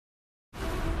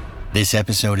This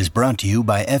episode is brought to you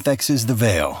by FX's The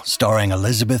Veil, starring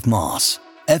Elizabeth Moss.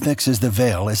 FX's The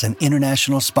Veil is an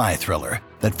international spy thriller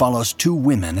that follows two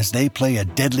women as they play a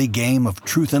deadly game of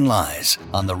truth and lies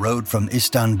on the road from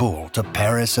Istanbul to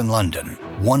Paris and London.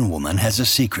 One woman has a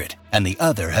secret, and the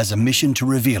other has a mission to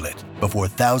reveal it before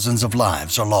thousands of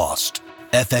lives are lost.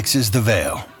 FX's The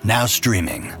Veil, now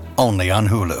streaming, only on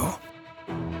Hulu.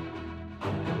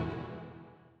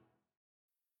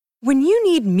 When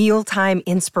you need mealtime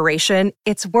inspiration,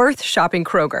 it's worth shopping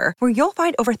Kroger, where you'll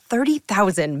find over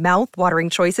 30,000 mouth-watering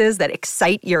choices that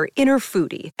excite your inner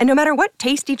foodie. And no matter what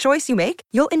tasty choice you make,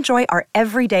 you'll enjoy our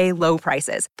everyday low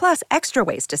prices, plus extra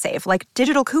ways to save, like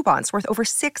digital coupons worth over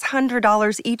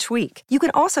 $600 each week. You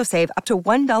can also save up to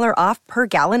 $1 off per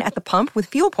gallon at the pump with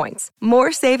fuel points.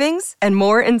 More savings and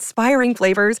more inspiring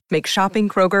flavors make shopping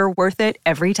Kroger worth it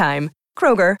every time.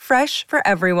 Kroger, fresh for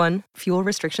everyone. Fuel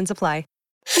restrictions apply.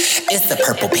 It's the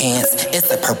Purple Pants, it's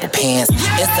the Purple Pants,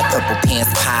 it's the Purple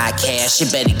Pants podcast. You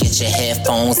better get your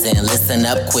headphones and listen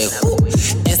up quick. Ooh.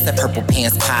 It's the Purple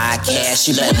Pants podcast.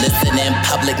 You better listen in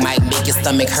public, might make your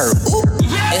stomach hurt. Ooh.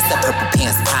 It's the Purple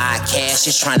Pants podcast.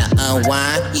 You're trying to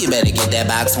unwind, you better get that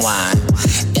box wine.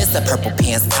 It's the Purple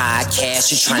Pants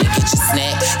podcast. You're trying to get your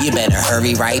snack, you better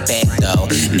hurry right back though.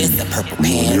 It's the Purple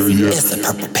Pants, it's the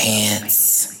Purple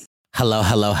Pants. Hello,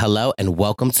 hello, hello, and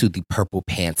welcome to the Purple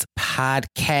Pants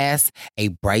Podcast, a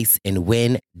Bryce and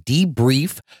Wynn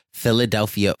debrief,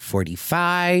 Philadelphia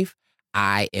 45.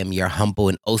 I am your humble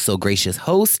and oh so gracious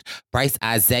host, Bryce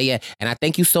Isaiah, and I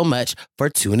thank you so much for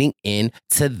tuning in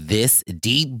to this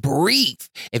debrief.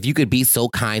 If you could be so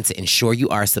kind to ensure you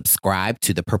are subscribed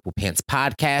to the Purple Pants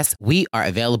Podcast, we are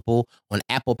available on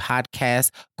Apple Podcasts,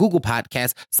 Google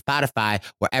Podcasts, Spotify,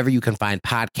 wherever you can find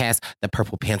podcasts. The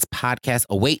Purple Pants Podcast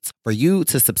awaits for you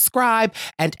to subscribe.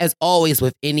 And as always,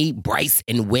 with any Bryce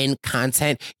and Wynn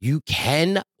content, you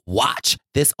can watch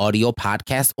this audio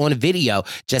podcast on video.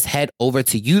 Just head over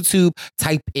to YouTube,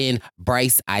 type in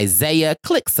Bryce Isaiah,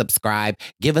 click subscribe,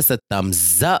 give us a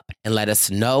thumbs up, and let us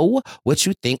know what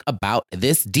you think about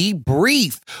this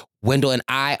debrief. Wendell and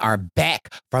I are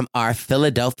back from our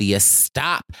Philadelphia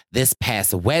stop this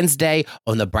past Wednesday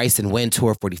on the Bryce and Wynn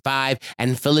Tour 45.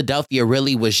 And Philadelphia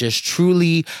really was just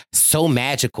truly so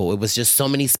magical. It was just so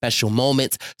many special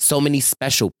moments, so many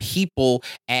special people.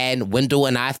 And Wendell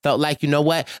and I felt like, you know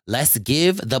what? Let's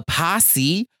give the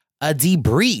posse a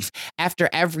debrief after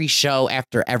every show,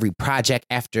 after every project,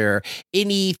 after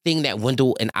anything that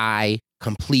Wendell and I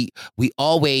complete. We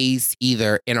always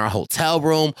either in our hotel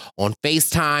room, on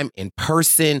FaceTime, in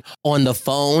person, on the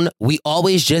phone. We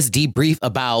always just debrief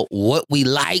about what we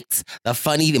liked, the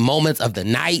funny moments of the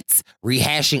nights,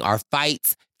 rehashing our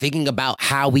fights, thinking about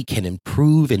how we can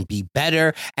improve and be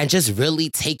better, and just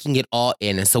really taking it all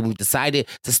in. And so we've decided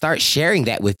to start sharing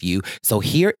that with you. So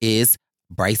here is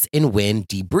Bryce and Wynn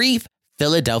debrief,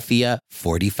 Philadelphia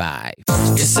 45.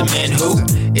 It's a man who,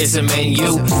 it's a man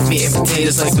you. Meat and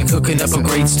potatoes like we cooking up a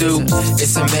great stew.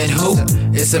 It's a man who,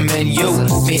 it's a man you.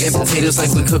 Meat and potatoes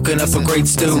like we cooking up a great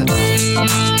stew.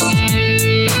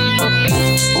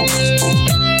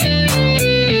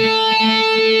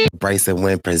 Bryce and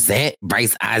Wynn present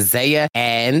Bryce Isaiah,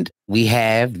 and we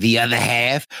have the other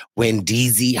half,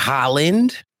 Wendeezy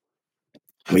Holland.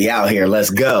 We out here. Let's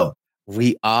go.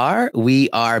 We are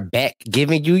back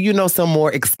giving you, some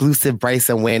more exclusive Bryce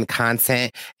and Wynn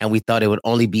content. And we thought it would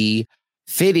only be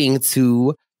fitting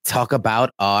to talk about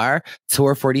our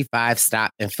Tour 45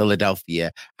 stop in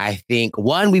Philadelphia. I think,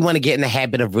 one, we want to get in the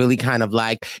habit of really kind of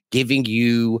like giving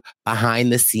you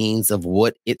behind the scenes of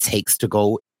what it takes to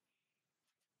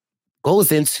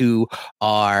goes into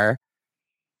our,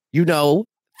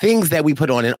 things that we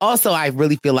put on. And also, I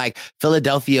really feel like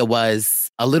Philadelphia was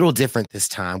a little different this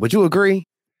time. Would you agree?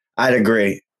 I'd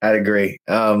agree.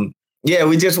 Yeah,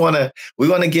 we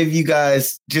want to give you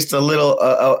guys just a little,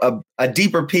 a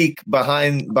deeper peek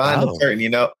behind the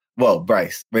curtain, Well,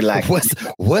 Bryce, relax.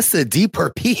 What's a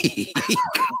deeper peek?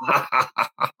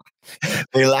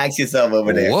 Relax yourself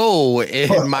over there. Whoa,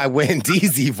 in my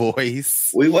Wendeezy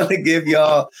voice. We want to give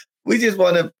y'all, we just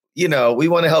want to, we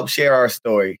want to help share our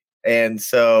story. And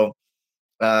so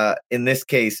in this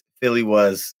case, Philly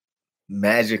was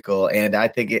magical. And I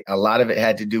think a lot of it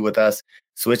had to do with us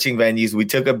switching venues. We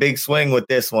took a big swing with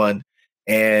this one,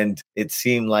 and it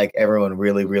seemed like everyone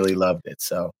really, really loved it.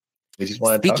 So we just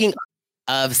want to Speaking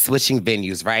of switching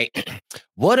venues, right?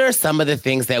 What are some of the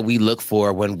things that we look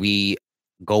for when we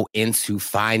go into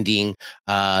finding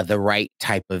the right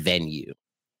type of venue?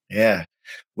 Yeah.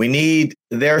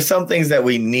 There are some things that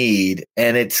we need,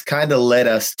 and it's kind of led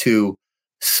us to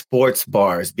sports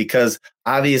bars because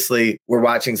obviously we're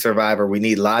watching Survivor. We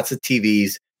need lots of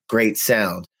TVs, great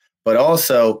sound. but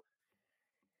also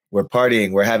we're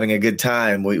partying, we're having a good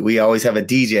time. We always have a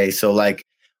DJ. So like,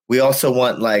 we also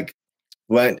want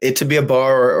it to be a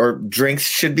bar or drinks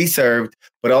should be served,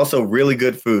 but also really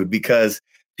good food because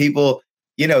people,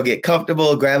 get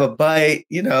comfortable, grab a bite.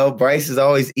 Bryce is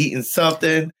always eating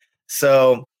something.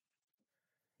 So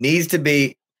needs to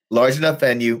be large enough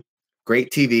venue,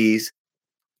 great TVs,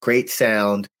 great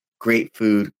sound, great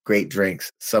food, great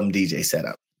drinks, some DJ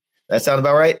setup. That sound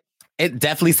about right? It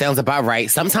definitely sounds about right.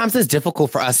 Sometimes it's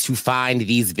difficult for us to find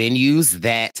these venues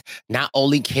that not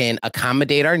only can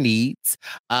accommodate our needs,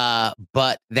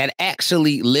 but that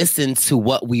actually listen to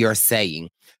what we are saying.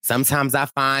 Sometimes I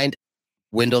find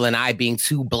Wendell and I being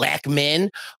two Black men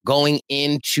going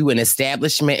into an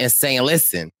establishment and saying,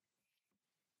 listen,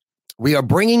 we are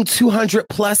bringing 200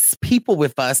 plus people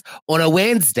with us on a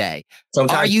Wednesday.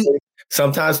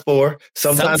 Sometimes 4,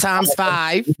 sometimes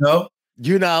 5.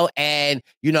 And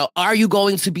are you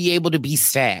going to be able to be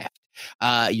staffed?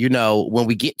 When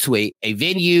we get to a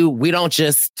venue, we don't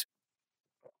just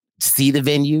see the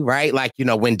venue, right? Like,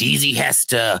 when DZ has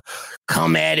to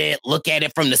come at it, look at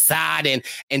it from the side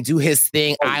and do his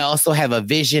thing. I also have a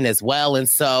vision as well. And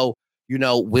so,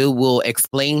 we'll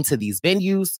explain to these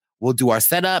venues, we'll do our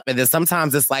setup. And then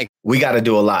sometimes it's like, we got to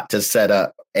do a lot to set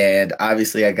up. And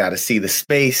obviously I got to see the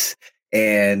space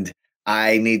and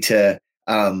I need to,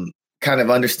 kind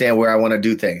of understand where I want to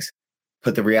do things.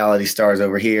 Put the reality stars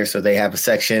over here so they have a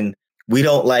section. We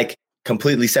don't like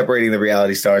completely separating the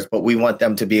reality stars, but we want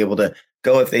them to be able to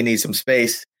go if they need some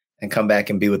space and come back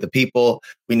and be with the people.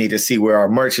 We need to see where our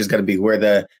merch is going to be, where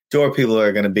the door people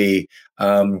are going to be.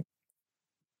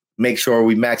 Make sure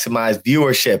we maximize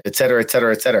viewership, et cetera, et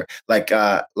cetera, et cetera. Like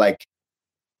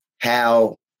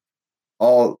how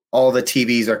all the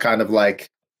TVs are kind of like,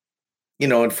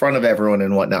 in front of everyone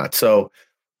and whatnot. So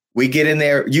we get in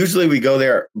there. Usually we go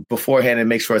there beforehand and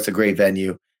make sure it's a great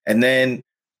venue. And then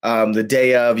the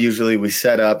day of, usually we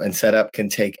set up, and set up can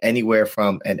take anywhere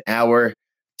from an hour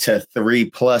to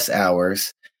 3+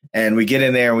 hours. And we get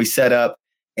in there and we set up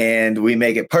and we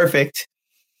make it perfect.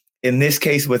 In this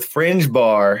case with Fringe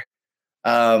Bar,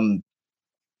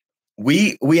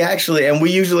 we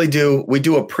usually do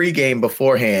a pregame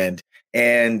beforehand.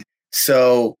 And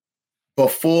so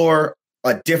before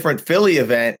a different Philly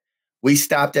event, we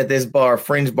stopped at this bar,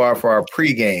 Fringe Bar, for our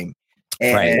pregame.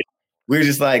 And we were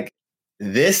just like,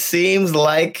 this seems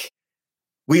like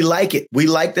we like it. We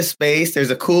like the space. There's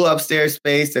a cool upstairs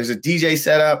space. There's a DJ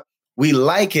setup. We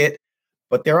like it,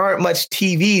 but there aren't much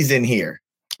TVs in here.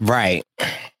 Right.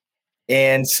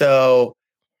 And so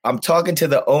I'm talking to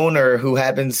the owner, who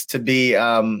happens to be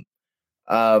a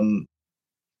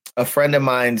friend of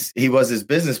mine's. He was his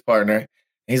business partner.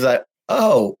 He's like,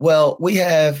 oh, well, we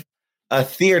have a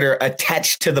theater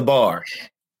attached to the bar.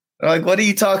 I'm like, what are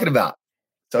you talking about?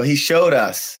 So he showed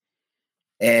us,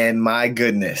 and my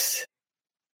goodness,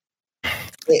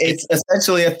 it's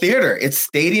essentially a theater. It's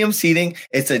stadium seating.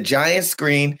 It's a giant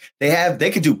screen.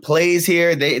 They could do plays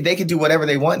here. They could do whatever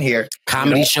they want here.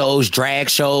 Comedy shows, drag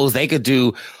shows. They could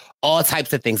do all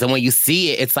types of things. And when you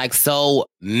see it, it's like so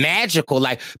magical,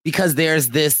 like, because there's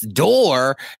this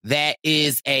door that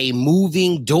is a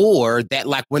moving door that,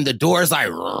 like, when the door is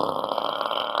like,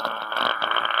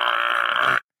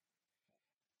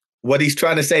 what he's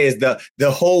trying to say is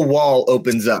the whole wall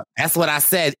opens up. That's what I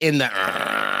said in the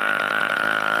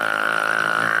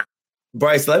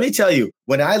Bryce, let me tell you,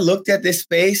 when I looked at this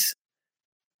space,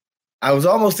 I was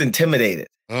almost intimidated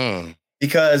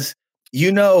because, we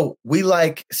go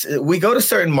to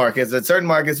certain markets. At certain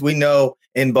markets, we know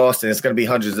in Boston, it's going to be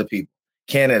hundreds of people.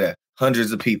 Canada,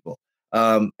 hundreds of people.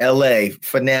 LA,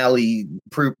 finale,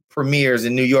 premieres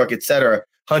in New York, etc.,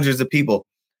 hundreds of people.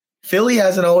 Philly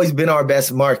hasn't always been our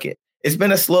best market. It's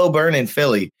been a slow burn in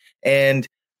Philly. And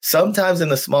sometimes in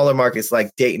the smaller markets,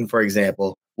 like Dayton, for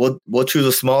example, we'll choose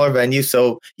a smaller venue.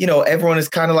 So, everyone is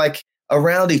kind of like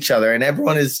around each other and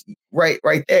everyone is right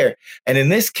there. And in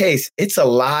this case, it's a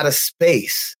lot of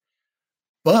space.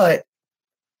 But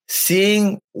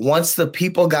seeing once the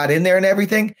people got in there and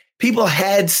everything, people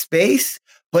had space,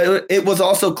 but it was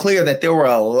also clear that there were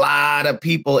a lot of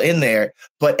people in there,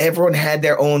 but everyone had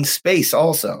their own space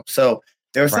also. So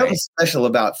there was something special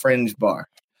about Fringe Bar.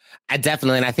 And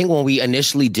I think when we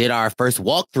initially did our first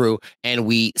walkthrough and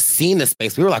we seen the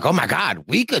space, we were like, oh my God,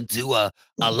 we could do a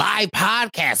live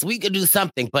podcast. We could do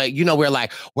something. But, we're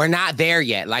like, we're not there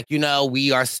yet. Like,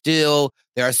 we are still,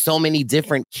 there are so many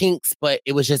different kinks, but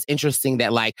it was just interesting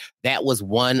that, like, that was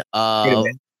one of...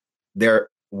 There,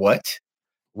 what?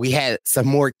 We had some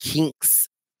more kinks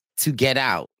to get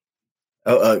out.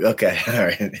 Oh, okay. All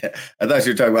right. I thought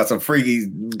you were talking about some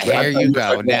freaky. Here you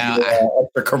go. Now,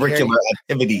 extracurricular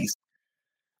activities.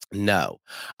 No.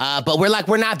 But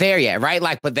we're not there yet, right?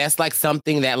 Like, but that's like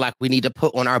something that like we need to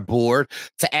put on our board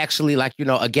to actually like,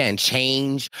 again,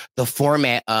 change the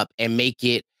format up and make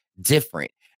it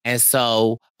different. And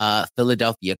so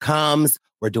Philadelphia comes,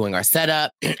 we're doing our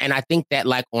setup. And I think that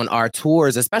like on our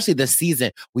tours, especially this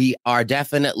season, we are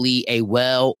definitely a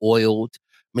well-oiled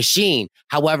machine.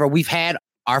 However, we've had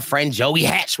our friend Joey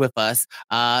Hatch with us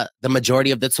the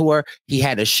majority of the tour. He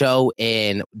had a show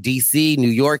in DC, New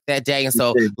York that day. And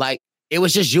so like, it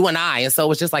was just you and I. And so it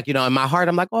was just like, in my heart,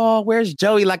 I'm like, oh, where's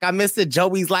Joey? Like, I miss it.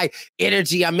 Joey's like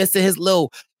energy. I'm missing his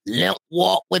little limp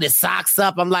walk with his socks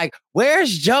up. I'm like,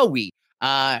 where's Joey?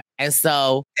 And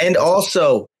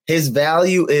also his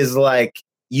value is like,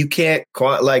 you can't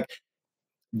like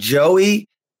Joey.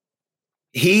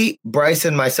 Bryce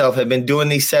and myself have been doing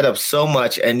these setups so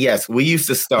much. And yes, we used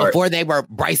to start before they were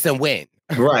Bryce and Wynn.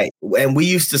 Right. And we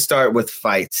used to start with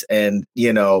fights. And,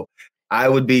 I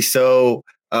would be so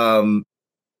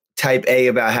type A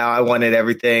about how I wanted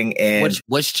everything. And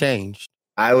what's changed?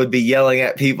 I would be yelling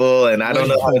at people and I don't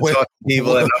know how to talk to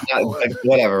people and I'm not like,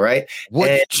 whatever. Right.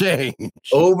 What's changed?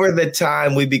 Over the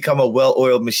time, we become a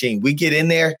well-oiled machine. We get in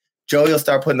there. Joey will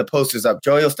start putting the posters up.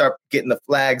 Joey will start getting the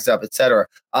flags up, etc.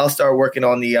 I'll start working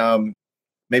on the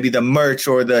maybe the merch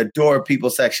or the door people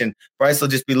section. Bryce will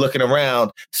just be looking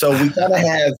around. So we kind of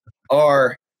have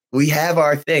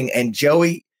our thing. And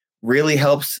Joey really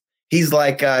helps. He's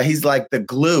like the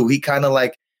glue. He kind of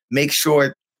like makes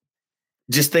sure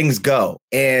just things go.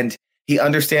 And he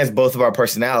understands both of our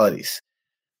personalities.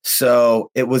 So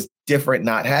it was different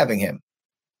not having him.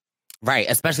 Right,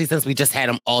 especially since we just had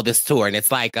them all this tour. And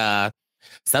it's like,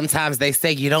 sometimes they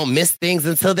say you don't miss things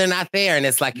until they're not there. And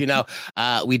it's like,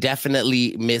 we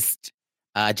definitely missed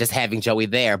just having Joey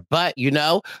there. But,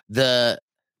 the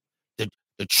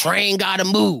train got to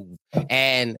move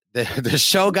and the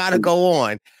show got to go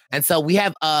on. And so we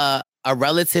have a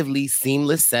relatively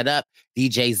seamless setup.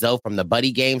 DJ Zoe from the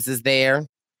Buddy Games is there.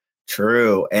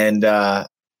 True. And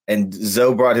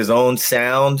Zoe brought his own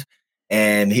sound.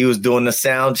 And he was doing the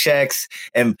sound checks.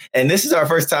 And this is our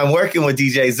first time working with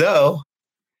DJ Zoe.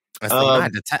 I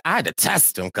had to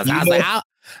test him because I was like,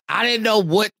 I didn't know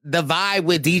what the vibe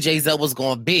with DJ Zoe was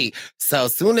going to be. So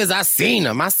as soon as I seen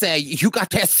him, I said, you got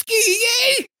that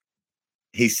ski?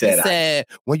 He said,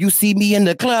 when you see me in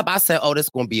the club, I said, oh, this is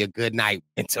going to be a good night.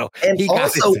 And he got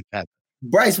also,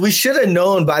 Bryce, we should have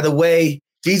known, by the way,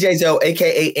 DJ Zoe,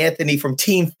 a.k.a. Anthony from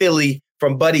Team Philly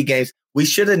from Buddy Games, we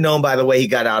should have known by the way he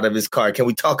got out of his car. Can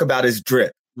we talk about his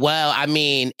drip? Well, I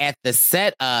mean, at the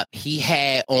setup, he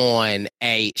had on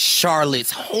a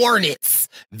Charlotte's Hornets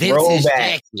vintage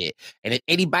jacket. And if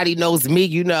anybody knows me,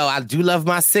 I do love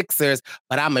my Sixers,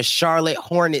 but I'm a Charlotte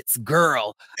Hornets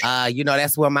girl.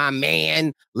 That's where my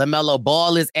man LaMelo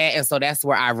Ball is at. And so that's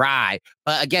where I ride.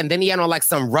 But again, then he had on like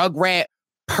some Rugrat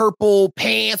purple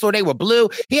pants or they were blue.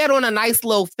 He had on a nice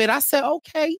little fit. I said,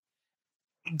 okay.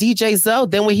 DJ Zoe.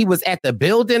 Then when he was at the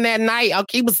building that night,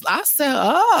 I said,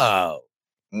 oh.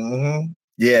 Mm-hmm.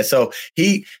 Yeah. So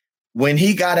when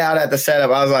he got out at the setup,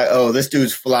 I was like, oh, this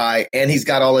dude's fly. And he's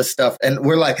got all this stuff. And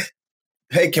we're like,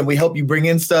 hey, can we help you bring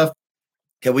in stuff?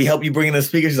 Can we help you bring in the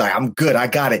speakers? He's like, I'm good. I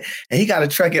got it. And he got to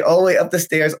trek it all the way up the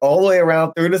stairs, all the way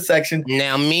around through the section.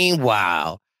 Now,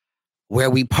 meanwhile, where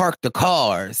we parked the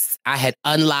cars, I had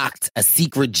unlocked a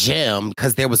secret gym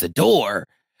because there was a door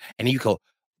and you could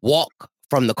walk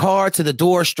from the car to the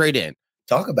door straight in.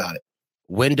 Talk about it.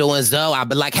 Window and Zoe, I've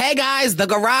been like, hey guys, the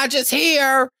garage is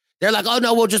here. They're like, oh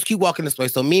no, we'll just keep walking this way.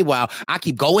 So meanwhile, I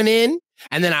keep going in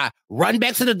and then I run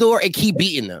back to the door and keep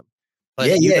beating them.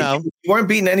 But, you weren't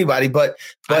beating anybody, but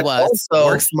I was. Also,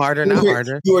 work smarter, not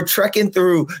harder. You were trekking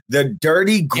through the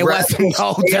dirty grass. It wasn't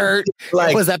no dirt.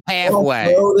 It was a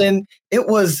pathway. It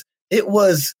was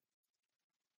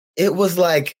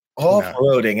like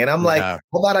off-roading. And I'm like, how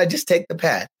about I just take the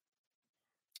path?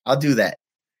 I'll do that.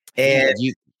 And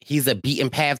he's a beaten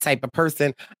path type of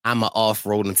person. I'm an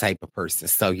off-roading type of person.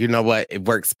 So you know what? It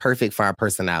works perfect for our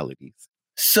personalities.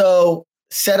 So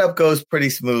setup goes pretty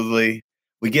smoothly.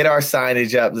 We get our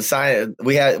signage up. The sign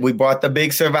we brought the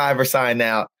big Survivor sign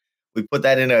out. We put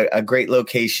that in a great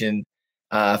location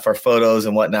for photos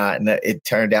and whatnot, and it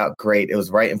turned out great. It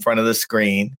was right in front of the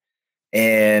screen,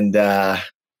 and setup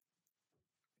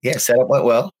went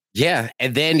well. Yeah,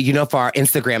 and then for our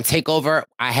Instagram takeover,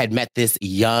 I had met this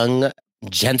young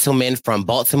gentleman from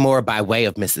Baltimore by way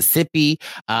of Mississippi,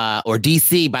 or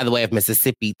DC by the way of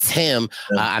Mississippi, Tim.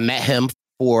 I met him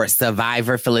for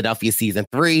Survivor Philadelphia season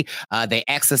 3. They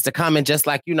asked us to come and just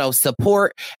like,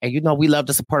 support. And, we love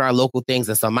to support our local things.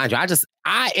 And so mind you,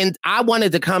 I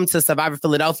wanted to come to Survivor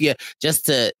Philadelphia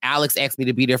Alex asked me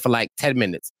to be there for like 10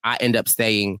 minutes. I end up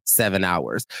staying 7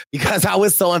 hours because I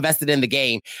was so invested in the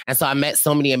game. And so I met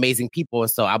so many amazing people. And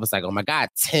so I was like, oh my God,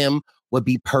 Tim would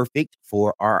be perfect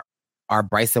for our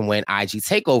Bryce and Wynn IG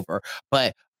takeover.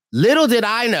 But little did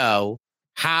I know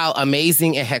how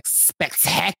amazing and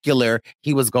spectacular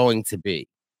he was going to be.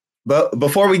 But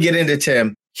before we get into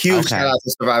Tim, huge shout out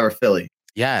to Survivor Philly.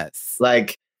 Yes.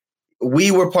 Like,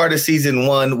 we were part of season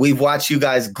 1. We've watched you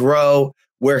guys grow.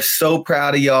 We're so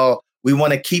proud of y'all. We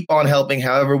want to keep on helping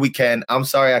however we can. I'm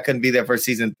sorry I couldn't be there for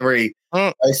season 3.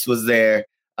 Bryce was there.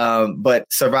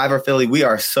 But Survivor Philly, we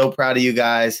are so proud of you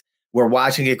guys. We're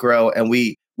watching it grow, and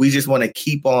we just want to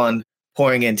keep on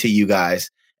pouring into you guys.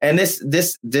 And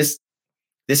this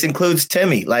includes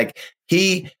Timmy. Like,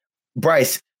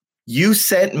 Bryce, you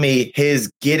sent me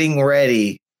his getting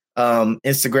ready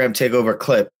Instagram takeover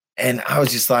clip, and I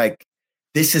was just like,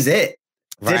 this is it.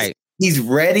 Right. He's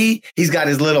ready. He's got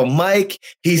his little mic.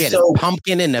 He's so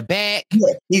pumpkin in the back.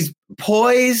 He's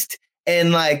poised,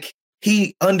 and like,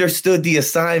 he understood the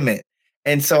assignment.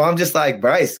 And so I'm just like,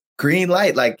 Bryce, green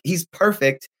light. Like, he's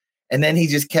perfect. And then he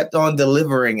just kept on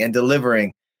delivering and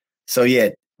delivering. So yeah,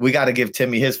 we got to give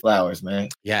Timmy his flowers, man.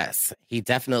 Yes, he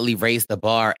definitely raised the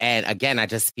bar. And again, I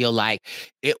just feel like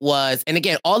it was, and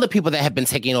again, all the people that have been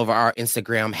taking over our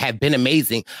Instagram have been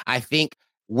amazing. I think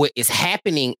what is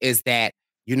happening is that,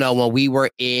 when we were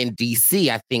in DC,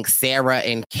 I think Sarah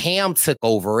and Cam took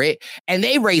over it and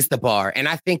they raised the bar. And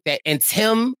I think that, and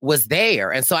Tim was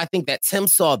there. And so I think that Tim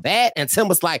saw that and Tim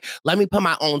was like, let me put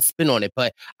my own spin on it.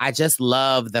 But I just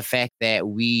love the fact that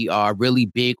we are really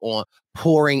big on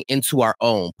pouring into our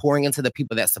own, pouring into the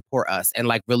people that support us and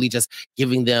like really just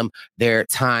giving them their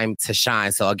time to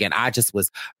shine. So again, I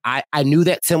knew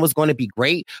that Tim was going to be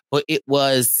great, but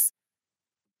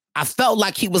I felt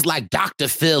like he was like Dr.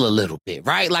 Phil a little bit,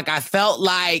 right? Like, I felt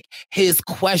like his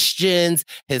questions,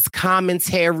 his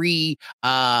commentary,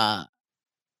 had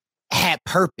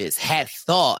purpose, had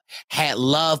thought, had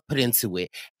love put into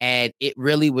it. And it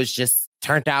really was just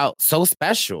turned out so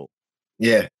special.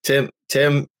 Yeah. Tim,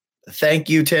 thank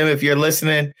you, Tim. If you're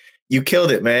listening, you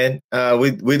killed it, man.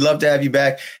 We'd love to have you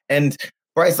back. And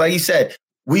Bryce, like you said,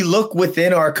 we look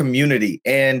within our community,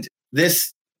 and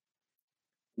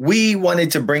we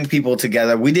wanted to bring people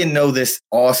together. We didn't know this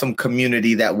awesome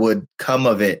community that would come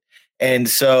of it. And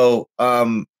so,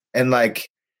 Matt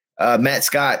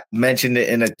Scott mentioned it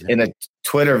in a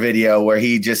Twitter video where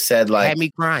he just said, like, had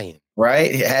me crying,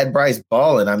 right? He had Bryce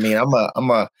balling. I mean,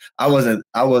 I wasn't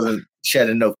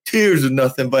shedding no tears or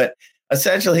nothing, but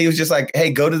essentially he was just like,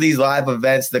 hey, go to these live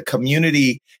events. The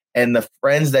community and the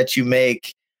friends that you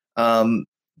make,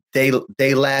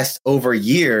 they last over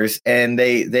years, and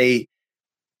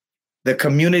the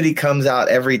community comes out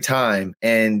every time,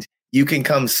 and you can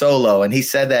come solo. And he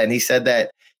said that, he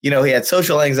had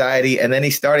social anxiety, and then he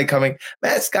started coming.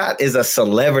 Matt Scott is a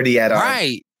celebrity at our,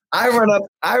 right. I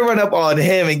run up on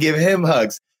him and give him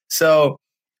hugs. So,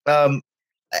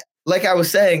 like I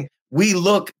was saying, we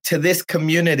look to this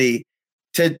community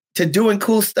to doing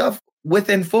cool stuff with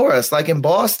and for us. Like in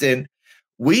Boston,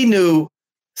 we knew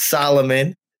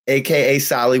Solomon, aka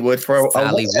Sollywood, for a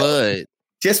while.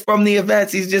 Just from the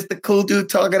events. He's just the cool dude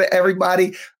talking to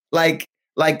everybody. Like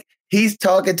he's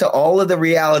talking to all of the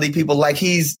reality people. Like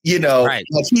he's, right.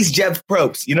 Like he's Jeff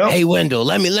Probst, Hey, Wendell,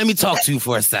 let me talk to you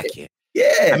for a second.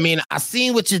 Yeah. I mean, I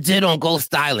seen what you did on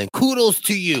Ghost Island. Kudos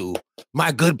to you,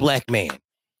 my good black man.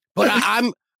 But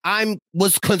I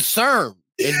was concerned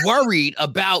and worried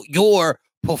about your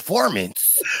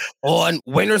performance on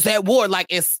Winners at War. Like,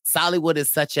 Sollywood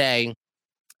is such a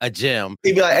gym.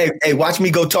 He'd be like, hey, watch me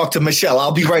go talk to Michelle.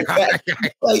 I'll be right back.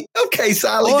 Like, okay,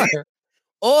 Solly.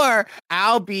 Or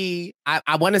I'll be,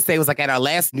 I want to say it was like at our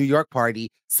last New York party,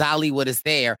 Sollywood is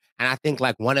there. And I think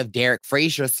like one of Derek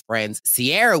Frazier's friends,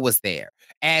 Sierra, was there.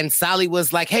 And Solly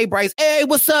was like, hey, Bryce, hey,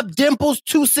 what's up, Dimples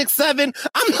 267?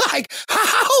 I'm like,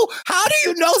 how do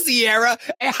you know Sierra?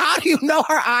 And how do you know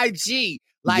her IG?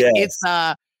 Like, yes.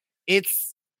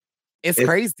 It's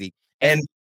crazy. And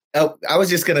I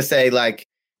was just going to say, like,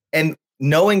 and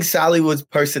knowing Sollywood's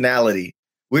personality,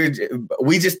 we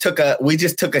just took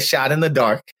a shot in the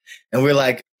dark, and we're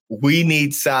like, we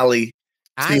need Solly.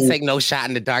 I ain't take no shot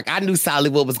in the dark. I knew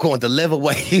Sollywood was going to deliver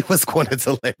what he was going to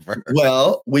deliver.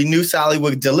 Well, we knew Solly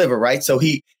would deliver, right? So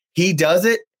he does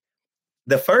it.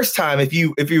 The first time, if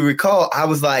you recall, I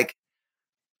was like,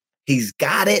 he's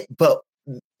got it, but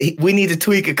we need to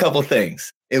tweak a couple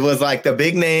things. It was like the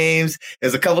big names.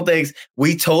 There's a couple things.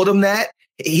 We told him that.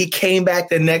 He came back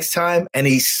the next time and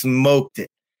he smoked it.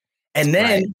 And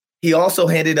then he also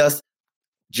handed us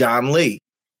John Lee.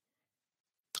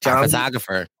 Our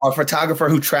photographer. Our photographer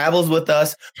who travels with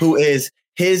us, who is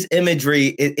his imagery,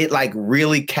 it like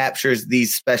really captures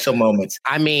these special moments.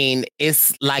 I mean,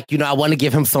 it's like, I want to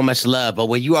give him so much love, but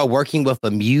when you are working with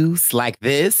a muse like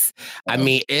this, I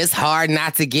mean, it's hard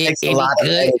not to get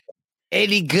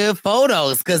any good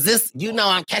photos because this,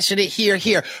 I'm catching it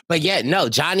here. But yet, no,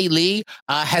 Johnny Lee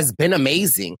has been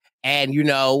amazing. And,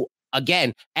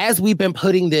 again, as we've been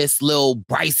putting this little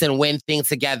Bryce and Wynn thing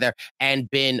together and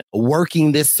been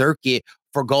working this circuit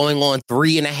for going on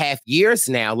 3.5 years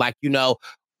now, like,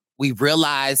 we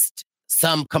realized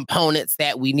some components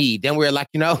that we need. Then we're like,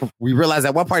 we realized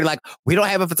at one party, like, we don't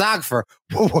have a photographer.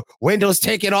 Wendell's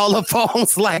taking all the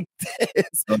phones like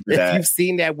this. If you've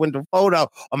seen that Wendell photo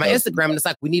on my Instagram, and it's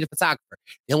like, we need a photographer.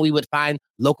 Then we would find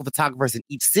local photographers in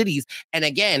each cities. And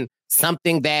again,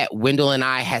 something that Wendell and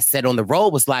I had said on the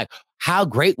road was like, how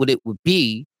great would it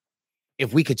be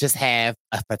if we could just have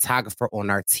a photographer on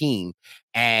our team?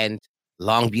 And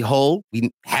long behold,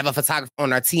 we have a photographer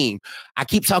on our team. I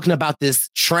keep talking about this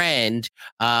trend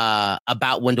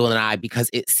about Wendell and I because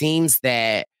it seems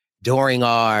that during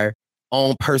our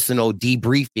own personal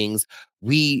debriefings,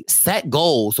 we set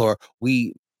goals or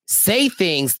we say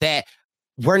things that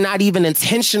we're not even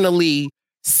intentionally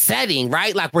setting,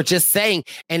 right? Like we're just saying.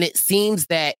 And it seems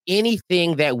that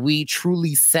anything that we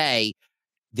truly say,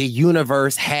 the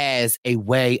universe has a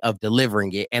way of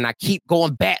delivering it. And I keep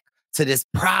going back to this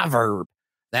proverb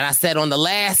that I said on the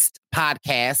last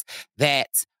podcast that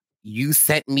you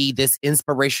sent me this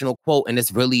inspirational quote, and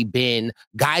it's really been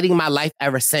guiding my life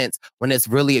ever since. When it's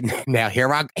really now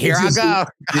here I go. Did you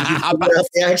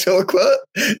the actual quote?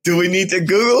 Do we need to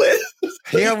Google it?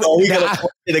 Here we gonna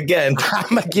post it again.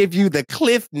 I'm gonna give you the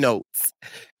Cliff Notes,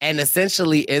 and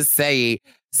essentially it's saying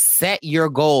set your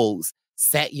goals,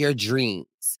 set your dreams,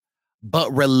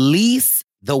 but release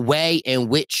the way in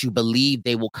which you believe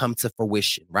they will come to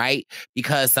fruition, right?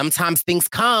 Because sometimes things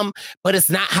come, but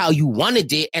it's not how you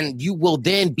wanted it. And you will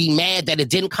then be mad that it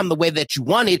didn't come the way that you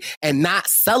wanted and not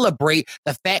celebrate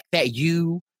the fact that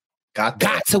you got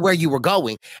to where you were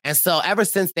going. And so ever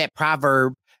since that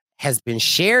proverb has been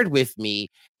shared with me,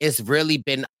 it's really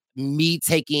been me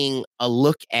taking a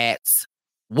look at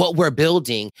what we're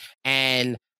building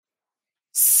and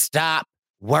stop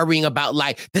worrying about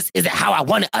like, this isn't how I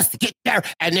wanted us to get there.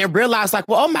 And then realize like,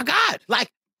 well, oh my God, like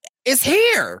it's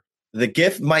here. The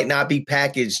gift might not be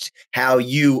packaged how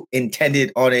you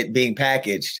intended on it being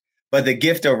packaged, but the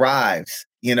gift arrives,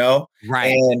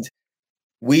 Right. And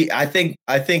I think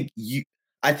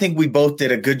we both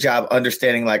did a good job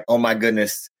understanding like, oh my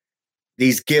goodness,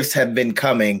 these gifts have been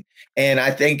coming. And I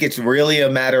think it's really a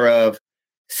matter of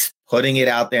putting it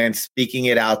out there and speaking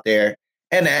it out there.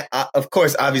 And of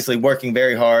course, obviously working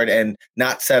very hard and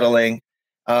not settling.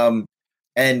 And,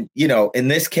 in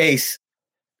this case,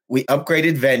 we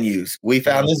upgraded venues. We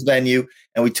found this venue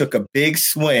and we took a big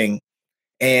swing.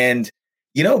 And,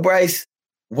 Bryce,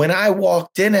 when I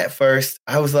walked in at first,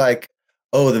 I was like,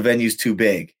 oh, the venue's too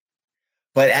big.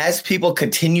 But as people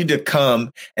continued to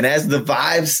come and as the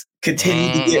vibes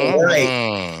continued to get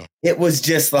right, it was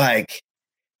just like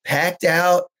packed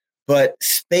out, but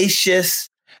spacious.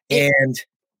 And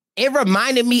it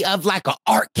reminded me of like an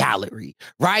art gallery,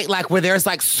 right? Like where there's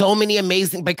like so many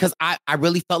amazing, because I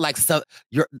really felt like the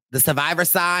Survivor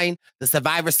sign, the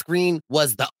Survivor screen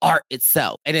was the art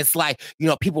itself. And it's like,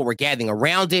 people were gathering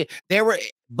around it.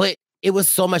 But it was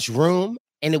so much room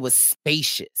and it was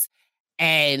spacious.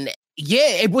 And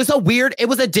yeah, it was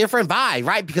a different vibe,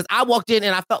 right? Because I walked in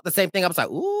and I felt the same thing. I was like,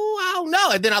 ooh, I don't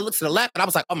know. And then I looked to the left and I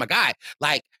was like, oh my God,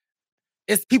 like,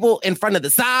 it's people in front of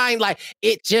the sign. Like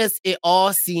it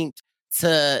all seemed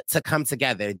to come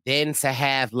together. Then to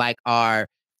have like our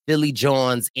Philly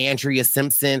Jones, Andrea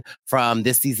Simpson from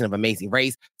this season of Amazing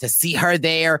Race, to see her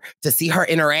there, to see her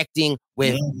interacting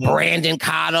with Brandon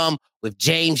Cottom, with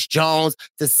James Jones,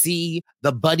 to see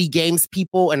the Buddy Games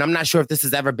people. And I'm not sure if this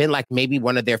has ever been like maybe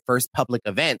one of their first public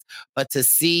events, but to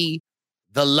see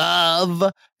the love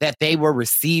that they were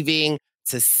receiving,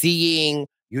 to seeing,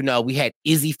 we had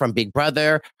Izzy from Big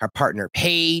Brother, her partner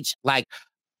Paige, like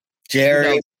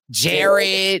Jared,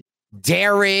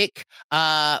 Derek.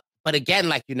 But again,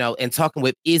 like, and talking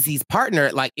with Izzy's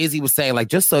partner, like Izzy was saying, like,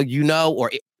 just so you know,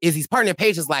 or Izzy's partner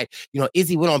Paige is like,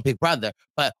 Izzy went on Big Brother,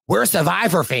 but we're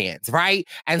Survivor fans, right?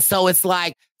 And so it's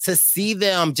like to see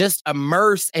them just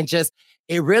immerse and just,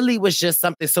 it really was just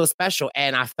something so special.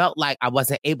 And I felt like I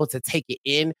wasn't able to take it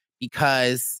in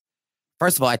because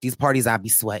First of all, at these parties, I be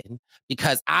sweating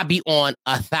because I be on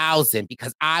 1,000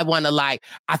 because I want to I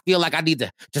feel like I need to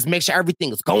just make sure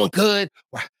everything is going good.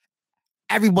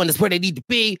 Everyone is where they need to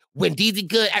be. When DZ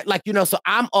good, so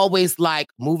I'm always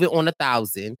moving on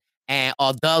 1,000. And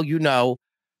although,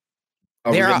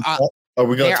 Are we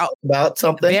going to talk about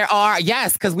something?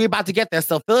 Yes, because we're about to get there.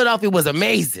 So Philadelphia was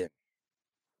amazing.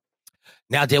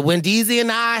 Now, did Wendeezy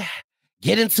and I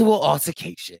get into an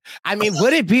altercation? I mean,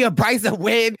 would it be a Bryce and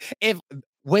win if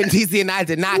Wendeezy and I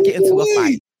did not get into a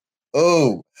fight? I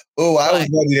was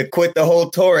ready to quit the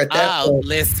whole tour at that point.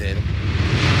 Listen.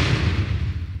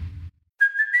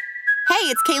 Hey,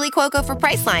 it's Kaylee Cuoco for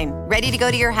Priceline. Ready to go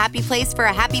to your happy place for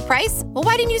a happy price? Well,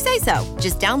 why didn't you say so?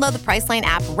 Just download the Priceline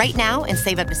app right now and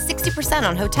save up to 60%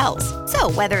 on hotels.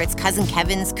 So whether it's Cousin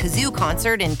Kevin's Kazoo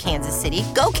Concert in Kansas City,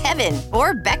 go Kevin,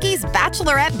 or Becky's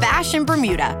Bachelorette Bash in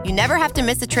Bermuda, you never have to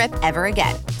miss a trip ever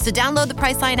again. So download the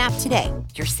Priceline app today.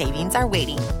 Your savings are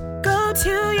waiting. Go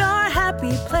to your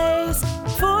happy place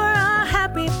for a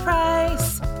happy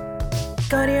price.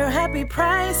 Go to your happy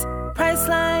price,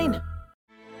 Priceline.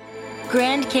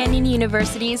 Grand Canyon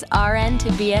University's RN to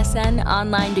BSN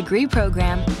online degree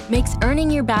program makes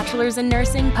earning your bachelor's in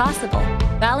nursing possible.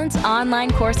 Balance online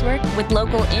coursework with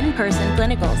local in-person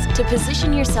clinicals to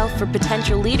position yourself for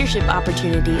potential leadership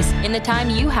opportunities in the time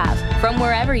you have from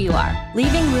wherever you are,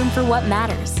 leaving room for what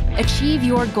matters. Achieve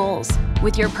your goals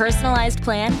with your personalized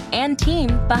plan and team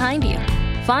behind you.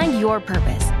 Find your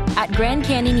purpose at Grand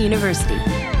Canyon University.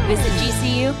 Visit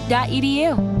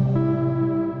gcu.edu.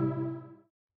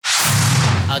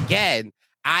 Again,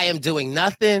 I am doing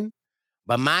nothing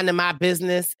but minding my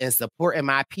business and supporting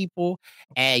my people.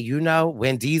 And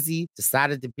Wendeezy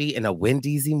decided to be in a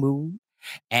Wendeezy mood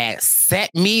and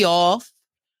set me off.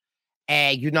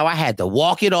 And I had to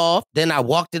walk it off. Then I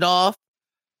walked it off.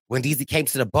 Wendeezy came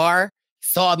to the bar,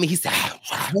 saw me. He said,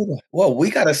 "Well,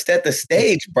 we got to set the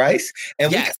stage, Bryce. And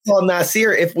we can call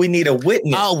Nasir if we need a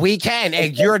witness." Oh, we can.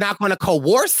 And you're not going to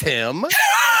coerce him.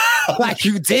 Like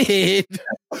you did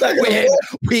when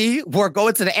we were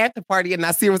going to the after party and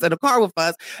Nasir was in the car with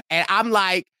us. And I'm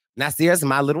like, Nasir's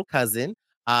my little cousin.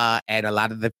 And a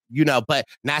lot of but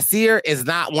Nasir is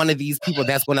not one of these people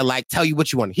that's going to tell you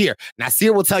what you want to hear.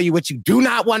 Nasir will tell you what you do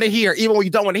not want to hear, even when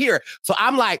you don't want to hear it. So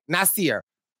I'm like, Nasir,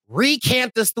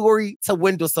 recant the story to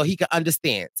Wendell so he can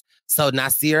understand. So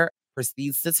Nasir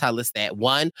proceeds to tell us that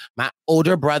one, my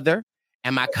older brother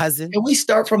and my cousin. Can we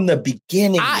start from the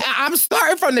beginning? I'm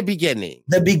starting from the beginning.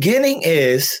 The beginning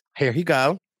is... Here you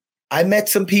go. I met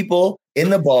some people in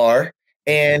the bar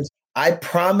and I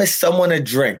promised someone a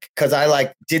drink because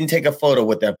I didn't take a photo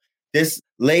with them. This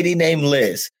lady named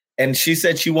Liz. And she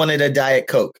said she wanted a Diet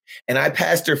Coke. And I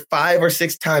passed her 5 or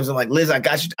 6 times. I'm like, Liz, I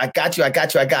got you. I got you. I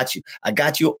got you. I got you. I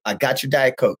got you. I got your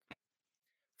Diet Coke.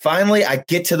 Finally, I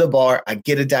get to the bar. I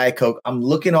get a Diet Coke. I'm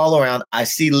looking all around. I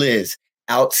see Liz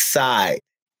outside.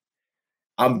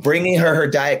 I'm bringing her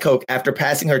Diet Coke after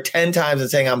passing her 10 times and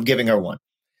saying I'm giving her one.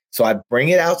 So I bring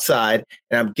it outside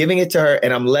and I'm giving it to her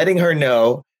and I'm letting her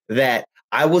know that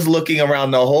I was looking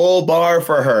around the whole bar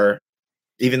for her,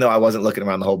 even though I wasn't looking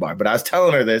around the whole bar. But I was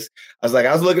telling her this. I was like,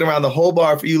 I was looking around the whole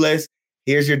bar for you, Liz.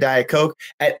 Here's your Diet Coke.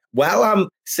 And while I'm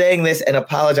saying this and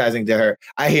apologizing to her,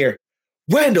 I hear,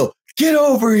 Wendell, get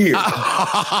over here.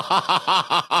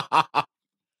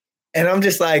 And I'm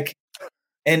just like,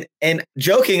 and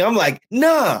joking, I'm like,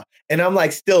 nah. And I'm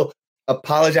still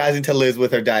apologizing to Liz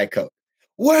with her Diet Coke.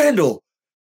 Wendell,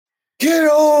 get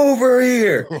over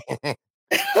here.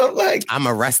 I'm like, I'm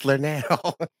a wrestler now.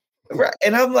 Right.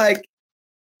 And I'm like,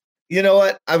 you know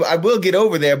what? I will get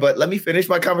over there, but let me finish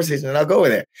my conversation and I'll go over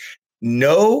there.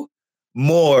 No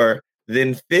more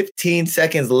than 15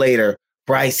 seconds later,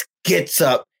 Bryce gets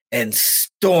up and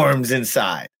storms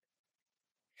inside.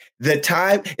 The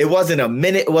time, it wasn't a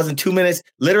minute, it wasn't 2 minutes.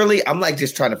 Literally, I'm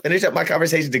just trying to finish up my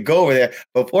conversation to go over there.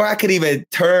 Before I could even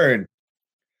turn,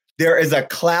 there is a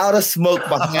cloud of smoke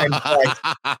behind Bryce.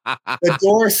 The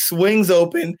door swings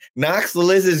open, knocks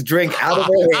Liz's drink out of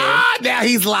her hand. Now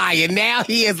he's lying. Now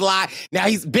he is lying. Now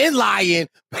he's been lying,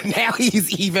 but now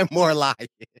he's even more lying.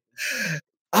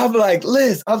 I'm like,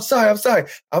 Liz, I'm sorry.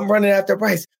 I'm running after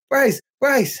Bryce. Bryce.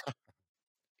 Bryce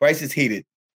is heated.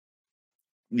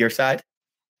 Your side?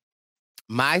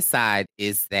 My side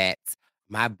is that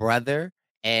my brother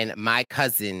and my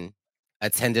cousin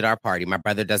attended our party. My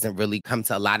brother doesn't really come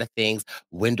to a lot of things.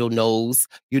 Wendell knows,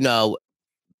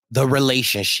 the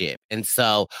relationship. And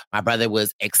so my brother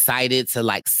was excited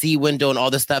to see Wendell and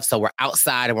all this stuff. So we're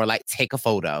outside and we're take a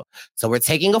photo. So we're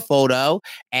taking a photo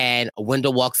and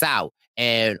Wendell walks out.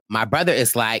 And my brother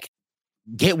is like,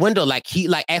 get Wendell. Like, he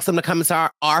like asked him to come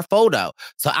into our photo.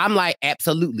 So I'm like,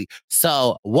 absolutely.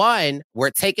 So one,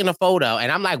 we're taking a photo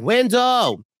and I'm like,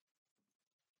 Wendell.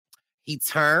 He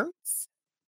turns,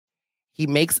 he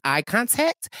makes eye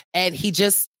contact, and he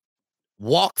just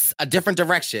walks a different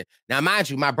direction. Now, mind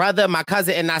you, my brother, my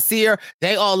cousin, and Nasir,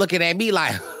 they all looking at me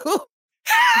like,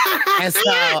 and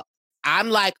so I'm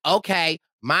like, okay,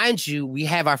 mind you, we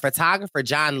have our photographer,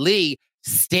 John Lee,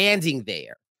 standing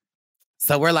there.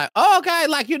 So we're like, oh, okay,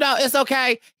 like, you know, it's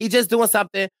okay. He's just doing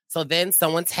something. So then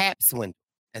someone taps Wendell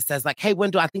and says like, hey,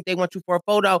 Wendell, I think they want you for a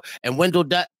photo. And Wendell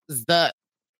does the...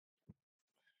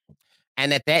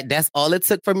 And at that's all it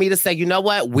took for me to say, you know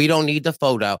what? We don't need the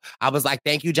photo. I was like,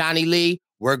 thank you, Johnny Lee.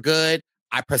 We're good.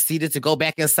 I proceeded to go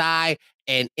back inside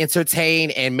and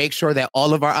entertain and make sure that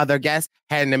all of our other guests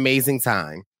had an amazing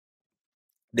time.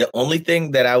 The only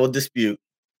thing that I will dispute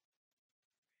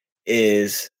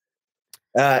is,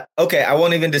 okay, I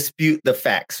won't even dispute the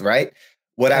facts, right?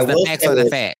 What I will say is, the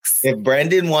facts. If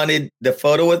Brendan wanted the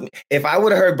photo with me, if I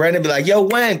would have heard Brendan be like, yo,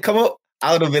 Wen, come up,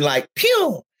 I would have been like,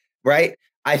 pew, right?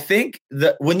 I think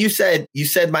that when you said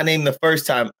my name the first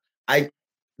time,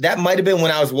 that might have been when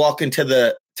I was walking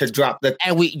to drop the,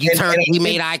 and we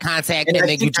made eye contact, and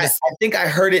then you just. I think I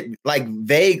heard it like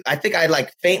vague. I think I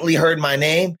like faintly heard my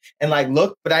name and like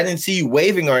looked, but I didn't see you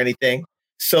waving or anything.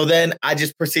 So then I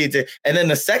just proceeded to, and then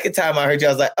the second time I heard you, I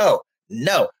was like, oh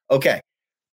no, okay.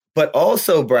 But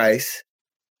also, Bryce,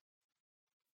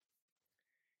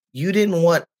 you didn't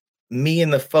want me in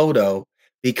the photo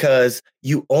because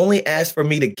you only asked for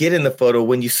me to get in the photo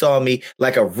when you saw me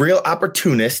like a real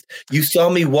opportunist. You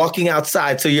saw me walking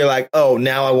outside. So you're like, oh,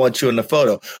 now I want you in the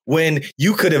photo. When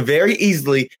you could have very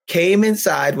easily came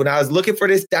inside when I was looking for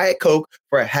this Diet Coke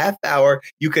for a half hour.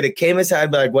 You could have came inside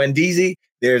and be like, Wendeezy,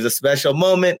 there's a special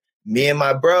moment. Me and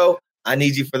my bro, I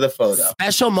need you for the photo.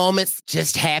 Special moments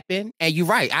just happen. And you're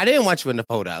right. I didn't want you in the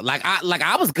photo.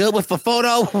 I was good with the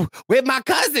photo with my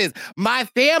cousins. My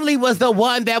family was the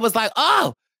one that was like,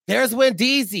 oh, there's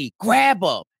Wendeezy, grab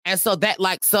him. And so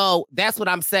that's what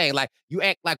I'm saying. Like, you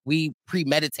act like we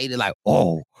premeditated, like,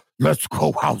 oh, let's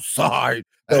go outside.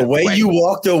 The way you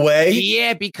walked away.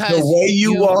 Yeah, because the way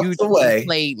you walked away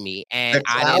played me. And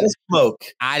smoke.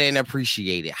 I didn't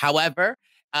appreciate it. However,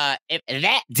 if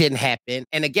that didn't happen,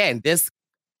 and again,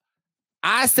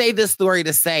 I say this story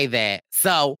to say that,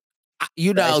 so,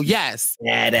 you know, yes.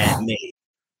 Mad at me.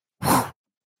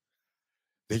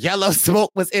 The yellow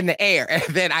smoke was in the air. And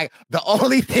then the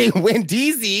only thing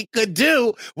Wendeezy could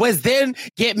do was then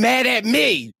get mad at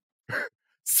me.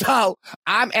 So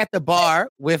I'm at the bar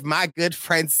with my good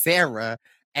friend, Sarah,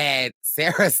 and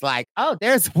Sarah's like, oh,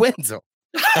 there's Wendell.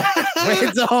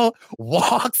 Wendell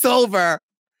walks over,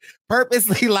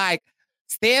 purposely like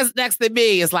stands next to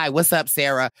me. Is like, what's up,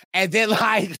 Sarah? And then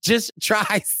like just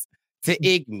tries to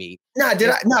egg me.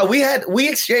 No, we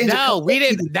exchanged. No, we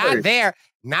didn't. Not there.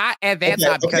 Not at that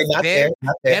time, because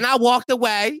then I walked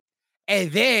away,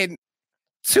 and then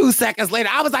 2 seconds later,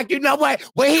 I was like, you know what?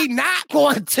 Well, he not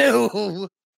going to.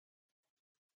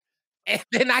 And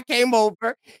then I came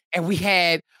over, and we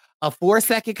had a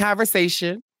 4-second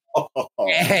conversation,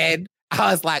 and I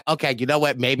was like, okay, you know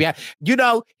what? Maybe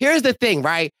here's the thing,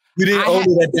 right? You didn't own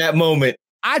it at that moment.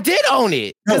 I did own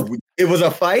it. No, it was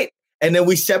a fight, and then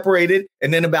we separated,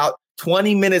 and then about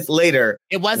 20 minutes later.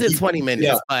 It wasn't 20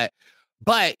 minutes,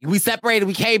 But we separated.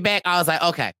 We came back. I was like,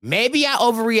 okay, maybe I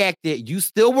overreacted. You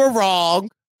still were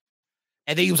wrong.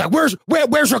 And then he was like,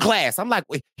 where's your glass? I'm like,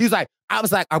 he was like, I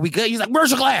was like, are we good? He's like, where's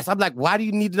your glass? I'm like, why do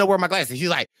you need to know where my glass is? He's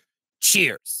like,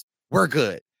 cheers. We're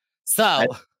good. So,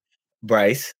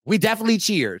 Bryce, we definitely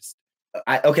cheers.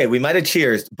 Okay, we might have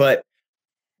cheers, but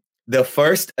the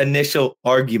first initial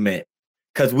argument,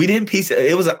 because we didn't piece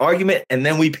it was an argument, and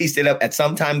then we pieced it up at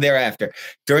some time thereafter.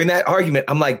 During that argument,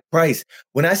 I'm like, Bryce,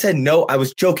 when I said no, I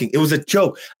was joking. It was a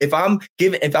joke. If I'm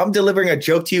delivering a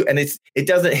joke to you and it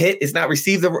doesn't hit, it's not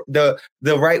received the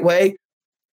right way,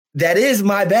 that is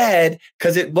my bad,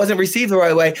 because it wasn't received the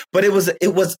right way. But it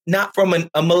was not from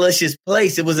a malicious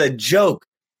place. It was a joke.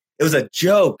 It was a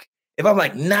joke. If I'm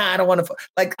like, nah, I don't want to,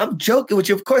 like, I'm joking with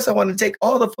you. Of course, I want to take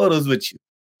all the photos with you.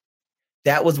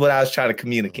 That was what I was trying to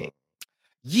communicate.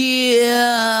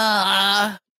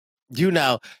 Yeah,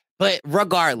 but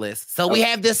regardless, so we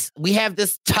have this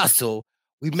tussle,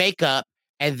 we make up,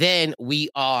 and then we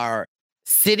are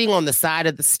sitting on the side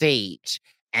of the stage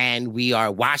and we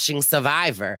are watching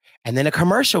Survivor, and then a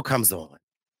commercial comes on.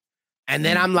 And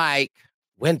then I'm like,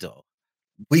 Wendell,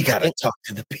 we got to talk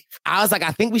to the people. I was like,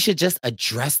 I think we should just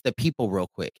address the people real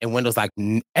quick. And Wendell's like,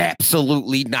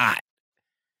 absolutely not.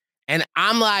 And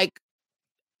I'm like,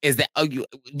 is that,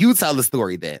 you tell the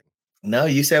story then. No,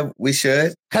 you said we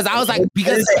should. Because I was like,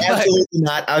 because absolutely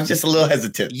not. I was just a little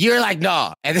hesitant. You're like,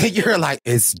 no. And then you're like,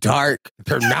 it's dark.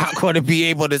 They're not going to be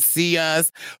able to see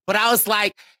us. But I was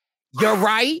like, you're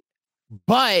right.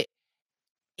 But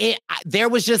there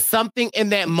was just something in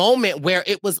that moment where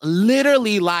it was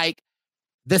literally like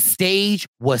the stage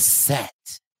was set.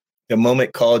 The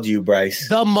moment called you, Bryce.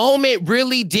 The moment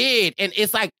really did. And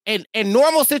it's like, in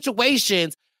normal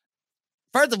situations,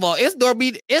 first of all, it's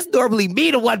normally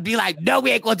me the one be like, no,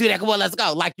 we ain't gonna do that. Come on, let's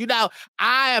go. Like,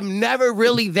 I am never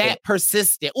really that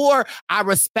persistent. Or I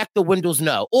respect the Wendell's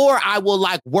no. Or I will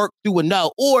like work through a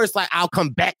no. Or it's like, I'll come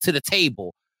back to the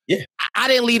table. Yeah. I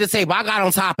didn't leave the table. I got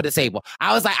on top of the table.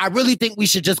 I was like, I really think we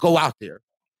should just go out there.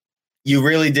 You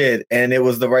really did. And it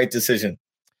was the right decision.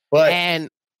 But you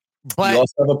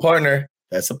also have a partner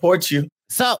that supports you.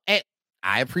 So, and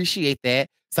I appreciate that.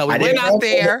 So we went out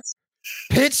there.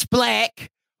 Pitch black,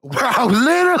 where I'm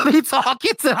literally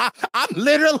talking to I'm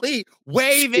literally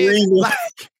waving like,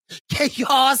 can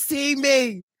y'all see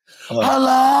me?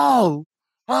 Hello.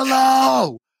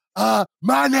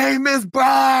 My name is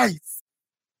Bryce.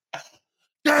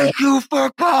 Thank you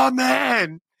for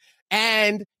coming.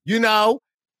 And,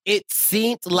 it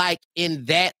seemed like in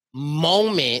that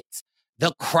moment,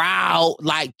 the crowd,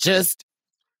 like, just,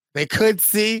 they could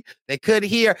see, they could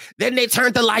hear. Then they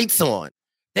turned the lights on.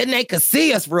 Then they could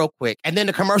see us real quick. And then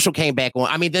the commercial came back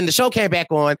on. Then the show came back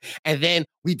on, and then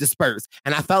we dispersed.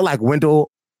 And I felt like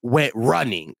Wendell went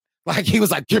running. Like, he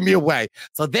was like, give me away.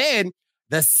 So then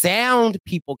the sound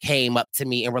people came up to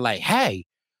me and were like, hey,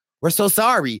 we're so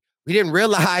sorry. We didn't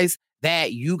realize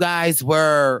that you guys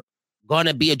were going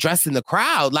to be addressing the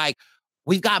crowd. Like,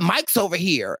 we've got mics over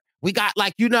here. We got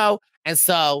And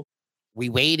so we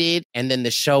waited, and then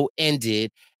the show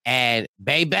ended. And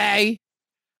baby,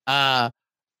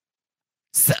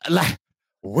 so, like,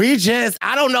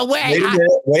 I don't know where.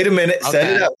 Wait a minute. Okay.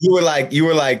 Set it up. You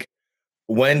were like,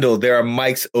 Wendell, there are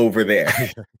mics over there.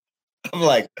 I'm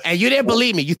like, and you didn't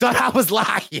believe me. You thought I was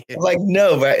lying. I'm like,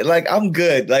 no, right? Like, I'm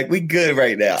good. Like, we good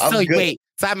right now. I'm good. Wait,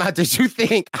 time out. Did you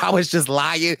think I was just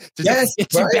lying to just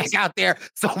get you back out there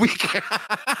so we can?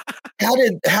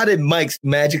 How did Mike's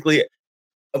magically?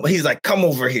 He's like, come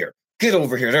over here. Get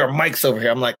over here. There are mics over here.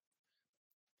 I'm like,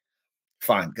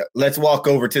 fine. Let's walk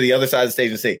over to the other side of the stage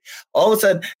and see. All of a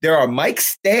sudden, there are mic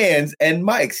stands and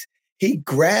mics. He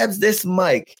grabs this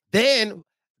mic. Then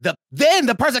the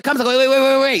person comes and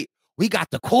goes, wait. We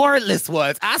got the cordless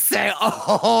ones. I say,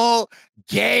 oh,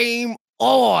 game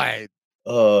on.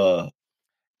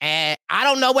 And I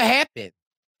don't know what happened.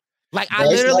 Like,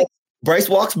 Bryce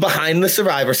walks behind the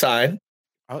Survivor sign.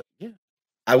 Oh, yeah.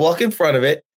 I walk in front of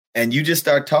it, and you just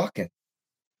start talking.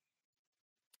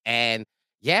 And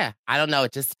yeah, I don't know.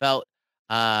 It just felt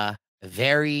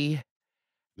very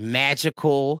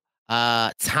magical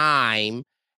time.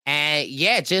 And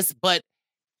yeah, but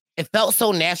it felt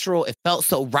so natural. It felt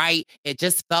so right. It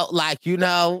just felt like,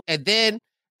 and then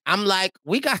I'm like,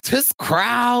 we got this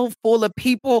crowd full of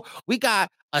people. We got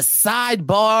a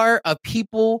sidebar of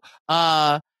people.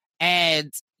 And,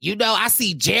 I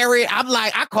see Jared. I'm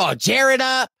like, I call Jared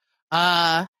up.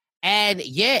 And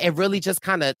yeah, it really just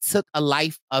kind of took a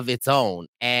life of its own.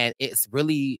 And it's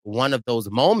really one of those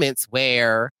moments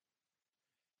where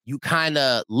you kind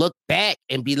of look back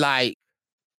and be like,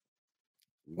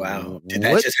 wow, did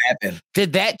that just happen?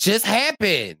 Did that just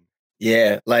happen?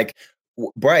 Yeah, like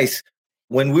Bryce,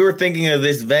 when we were thinking of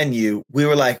this venue, we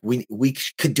were like, we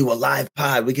could do a live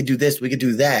pod. We could do this. We could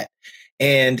do that.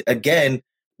 And again,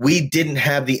 we didn't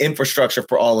have the infrastructure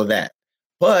for all of that.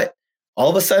 But all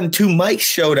of a sudden, 2 mics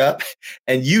showed up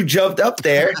and you jumped up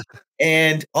there.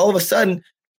 And all of a sudden,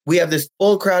 we have this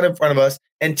full crowd in front of us.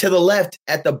 And to the left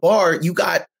at the bar, you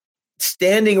got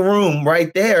standing room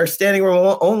right there, standing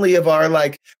room only of our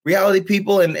like reality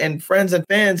people and friends and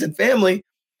fans and family.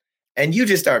 And you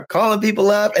just start calling people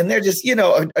up and they're just,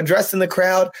 addressing the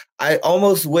crowd. I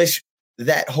almost wish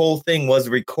that whole thing was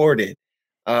recorded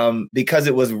because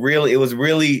it was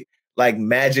really like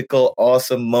magical,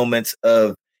 awesome moments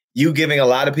of you giving a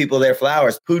lot of people their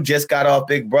flowers. Pooh just got off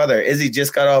Big Brother. Izzy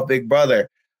just got off Big Brother.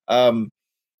 Other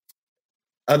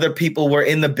people were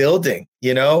in the building,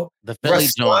 The Philly Russell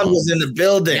Swan was in the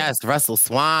building. Yes, Russell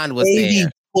Swan was Davey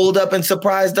there. Pulled up and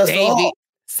surprised us all.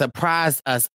 Surprised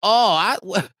us all.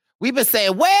 We've been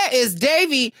saying, where is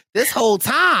Davey this whole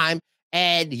time?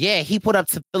 And yeah, he put up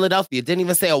to Philadelphia. Didn't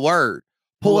even say a word.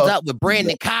 Pulled up with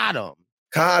Brandon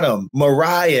Cottom,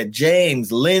 Mariah,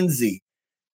 James, Lindsay,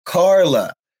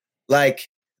 Carla, like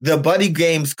the Buddy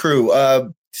Games crew,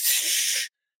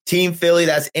 Team Philly.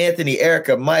 That's Anthony,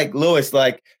 Erica, Mike, Lewis.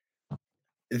 Like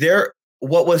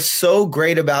what was so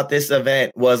great about this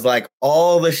event was like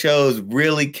all the shows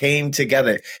really came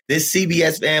together. This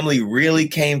CBS family really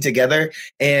came together,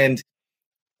 and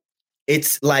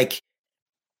it's like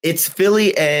it's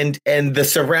Philly and the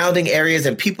surrounding areas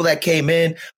and people that came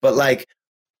in, but like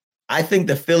I think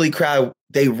the Philly crowd,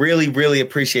 they really, really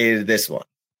appreciated this one.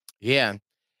 Yeah,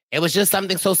 it was just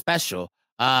something so special.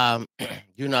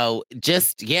 You know,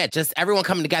 just everyone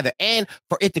coming together, and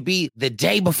for it to be the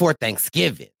day before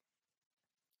Thanksgiving.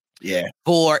 Yeah.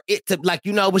 For it to, like,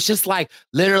 you know, it was just like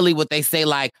literally what they say,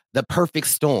 like the perfect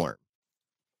storm.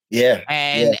 Yeah.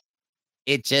 And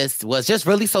it just was just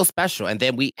really so special. And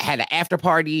then we had an after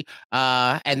party,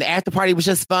 and the after party was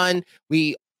just fun.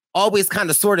 We always kind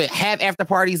of sort of have after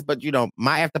parties, but, you know,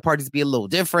 my after parties be a little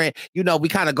different. You know, we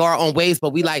kind of go our own ways,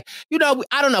 but we like, you know,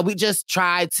 I don't know. We just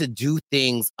tried to do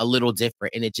things a little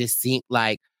different. And it just seemed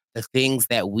like the things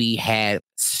that we had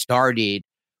started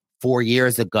 4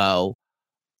 years ago,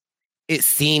 it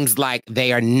seems like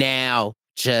they are now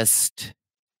just...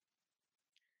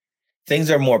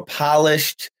 Things are more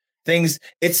polished. It's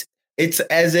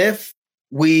as if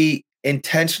we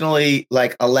intentionally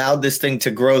like allowed this thing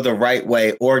to grow the right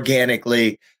way,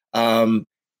 organically. And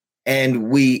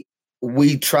we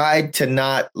tried to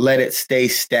not let it stay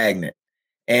stagnant.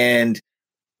 And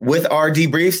with our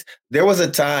debriefs, there was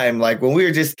a time like when we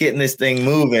were just getting this thing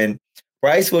moving,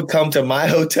 Bryce would come to my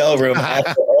hotel room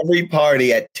after every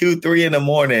party at 2-3 in the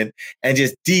morning and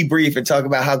just debrief and talk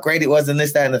about how great it was and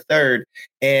this, that, and the third.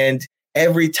 And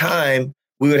every time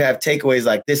we would have takeaways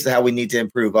like, this is how we need to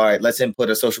improve. All right, let's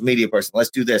input a social media person. Let's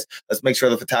do this. Let's make sure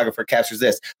the photographer captures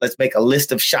this. Let's make a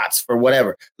list of shots for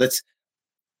whatever. Let's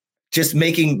just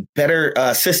making better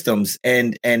systems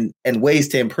and ways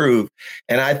to improve.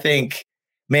 And I think,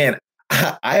 man,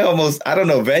 I don't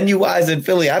know, venue-wise in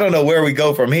Philly, I don't know where we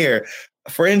go from here.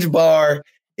 Fringe Bar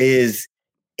is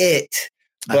it.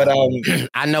 But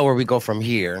I know where we go from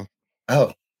here.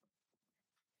 Oh.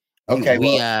 Okay.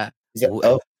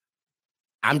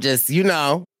 I'm just, you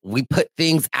know, we put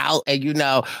things out and, you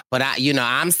know, but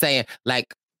I'm saying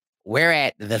like we're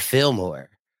at the Fillmore.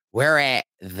 We're at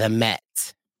the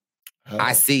Met. Oh.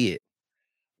 I see it.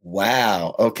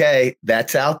 Wow. Okay.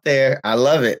 That's out there. I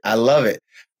love it. I love it.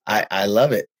 I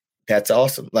love it. That's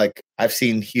awesome. Like I've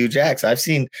seen huge acts. I've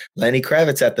seen Lenny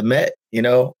Kravitz at the Met, you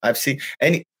know,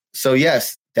 so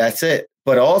yes, that's it.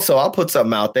 But also I'll put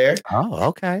something out there. Oh,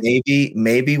 okay.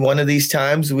 Maybe one of these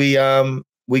times we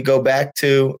go back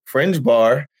to Fringe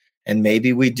Bar and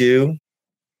maybe we do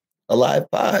a live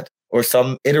pod or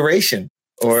some iteration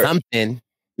or something.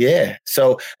 Yeah.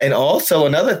 So, and also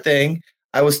another thing,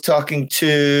 I was talking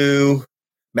to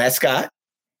Matt Scott.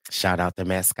 Shout out to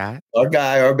Matt Scott. Our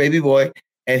guy, our baby boy.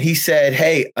 And he said,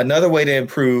 hey, another way to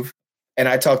improve, and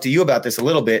I talked to you about this a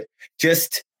little bit,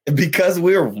 just because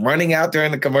we were running out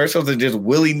during the commercials and just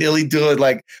willy-nilly doing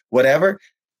like whatever,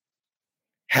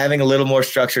 having a little more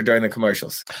structure during the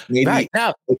commercials.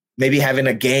 Maybe having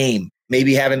a game.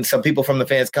 Maybe having some people from the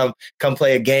fans come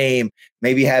play a game.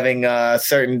 Maybe having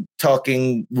certain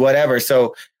talking, whatever.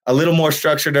 So a little more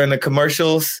structure during the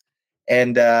commercials.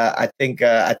 And I think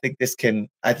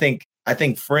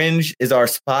Fringe is our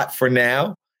spot for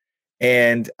now.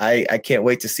 And I can't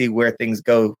wait to see where things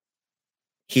go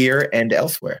here and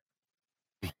elsewhere.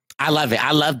 I love it.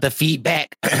 I love the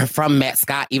feedback from Matt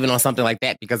Scott, even on something like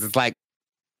that, because it's like,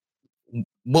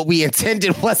 what we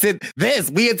intended wasn't this.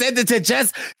 We intended to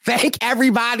just thank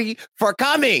everybody for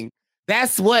coming.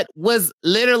 That's what was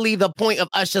literally the point of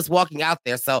us just walking out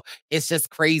there. So it's just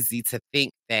crazy to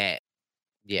think that.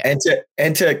 Yeah.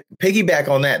 And to piggyback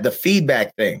on that, the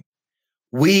feedback thing,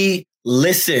 we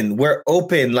listen, we're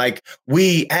open, like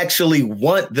we actually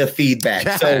want the feedback.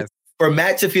 Yes. So for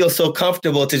Matt to feel so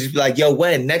comfortable to just be like, yo,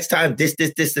 when next time this,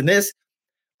 and this,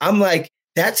 I'm like,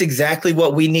 that's exactly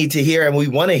what we need to hear and we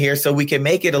want to hear so we can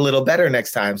make it a little better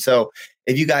next time. So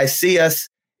if you guys see us,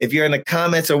 if you're in the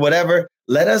comments or whatever,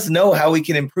 let us know how we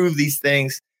can improve these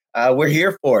things. We're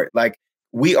here for it. Like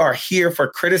we are here for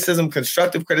criticism,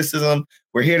 constructive criticism.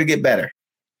 We're here to get better.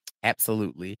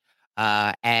 Absolutely.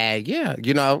 And yeah,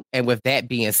 you know, and with that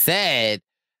being said,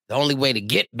 the only way to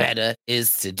get better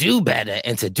is to do better.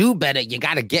 And to do better, you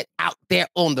got to get out there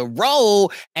on the road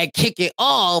and kick it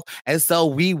off. And so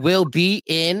we will be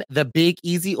in the Big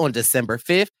Easy on December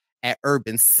 5th at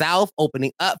Urban South,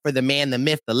 opening up for the man, the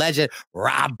myth, the legend,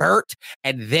 Robert.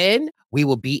 And then we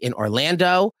will be in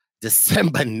Orlando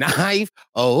December 9th.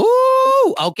 Oh,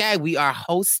 you. Okay, we are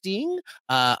hosting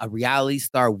a reality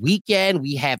star weekend.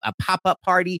 We have a pop-up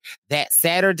party that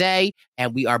Saturday,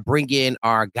 and we are bringing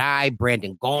our guy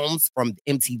Brandon Gomes from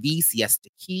MTV Siesta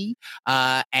Key.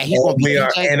 And he's gonna be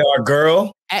and our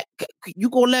girl. You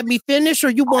gonna let me finish, or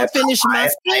you want to finish my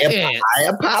sentence? I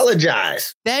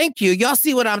apologize. Thank you. Y'all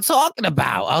see what I'm talking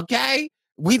about? Okay.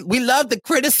 We love the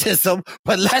criticism,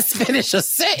 but let's finish a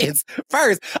sentence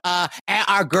first. And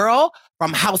our girl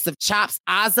from House of Chops,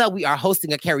 Aza, we are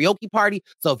hosting a karaoke party.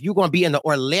 So if you're going to be in the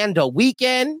Orlando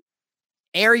weekend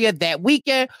area that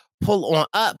weekend, pull on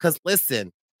up. Because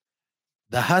listen,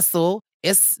 the hustle,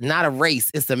 it's not a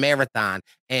race, it's a marathon.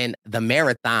 And the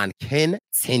marathon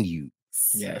continues.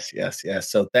 Yes.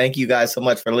 So thank you guys so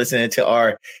much for listening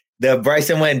to the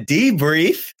Bryce and Wen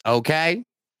debrief. Okay.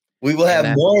 We will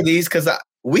have more of these because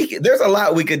there's a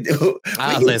lot we could do.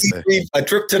 Listen. A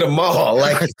trip to the mall.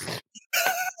 Like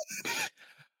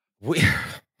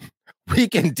we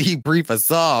can debrief a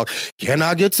song. Can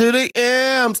I get to the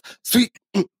M's? Sweet.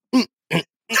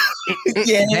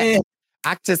 Yeah.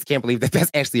 I just can't believe that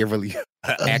that's actually a really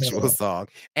actual song.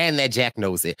 And that Jack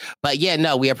knows it. But yeah,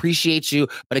 no, we appreciate you.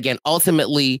 But again,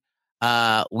 ultimately,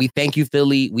 we thank you,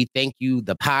 Philly. We thank you,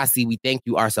 the posse. We thank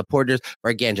you, our supporters, for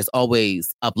again, just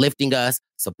always uplifting us,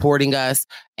 supporting us,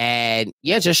 and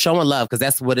yeah, just showing love, because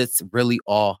that's what it's really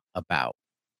all about.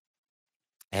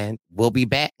 And we'll be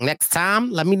back next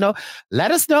time. Let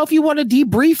us know if you want to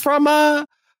debrief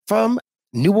from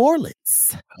New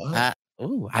Orleans.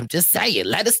 I'm just saying,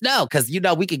 let us know, because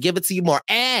we could give it to you more.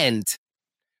 And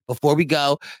before we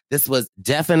go, this was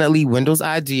definitely Wendell's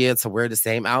idea to wear the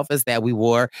same outfits that we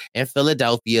wore in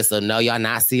Philadelphia. So no, y'all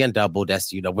not seeing double.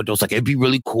 That's, Wendell's like, it'd be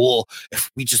really cool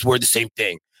if we just wore the same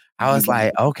thing. I was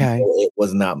like, okay. It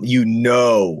was not,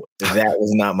 that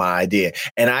was not my idea.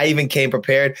 And I even came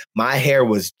prepared. My hair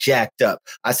was jacked up.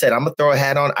 I said, I'm going to throw a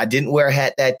hat on. I didn't wear a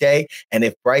hat that day. And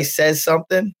if Bryce says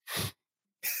something,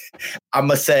 I'm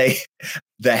going to say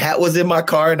the hat was in my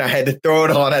car and I had to throw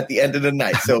it on at the end of the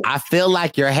night. So I feel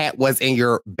like your hat was in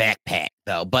your backpack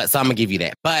though, so I'm going to give you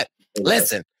that. But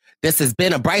listen, this has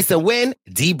been a Bryce and Wen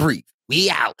debrief. We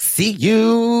out. See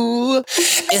you.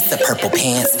 It's the Purple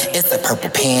Pants. It's the Purple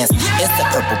Pants. It's the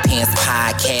Purple Pants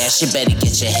podcast. You better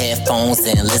get your headphones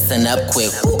and listen up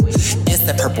quick. Ooh. It's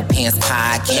the Purple Pants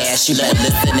podcast. You better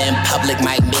listen in public,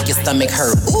 might make your stomach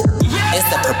hurt. Ooh. It's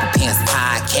the Purple Pants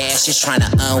podcast. You're trying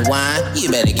to unwind, you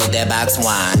better get that box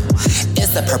wine.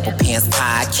 It's the Purple Pants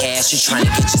podcast. You're trying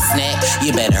to get your snack,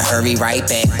 you better hurry right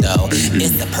back though.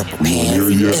 It's the Purple Pants.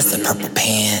 It's the Purple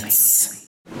Pants.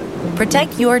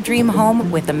 Protect your dream home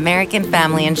with American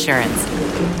Family Insurance.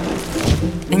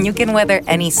 And you can weather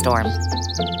any storm.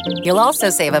 You'll also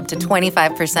save up to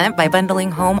 25% by bundling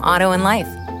home, auto, and life.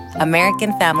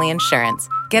 American Family Insurance.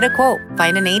 Get a quote.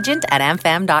 Find an agent at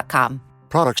amfam.com.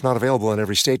 Products not available in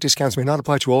every state. Discounts may not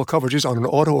apply to all coverages on an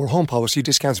auto or home policy.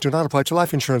 Discounts do not apply to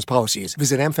life insurance policies.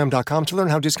 Visit amfam.com to learn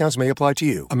how discounts may apply to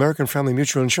you. American Family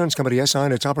Mutual Insurance Company, SI,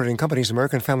 and its operating companies,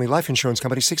 American Family Life Insurance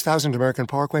Company, 6000 American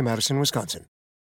Parkway, Madison, Wisconsin.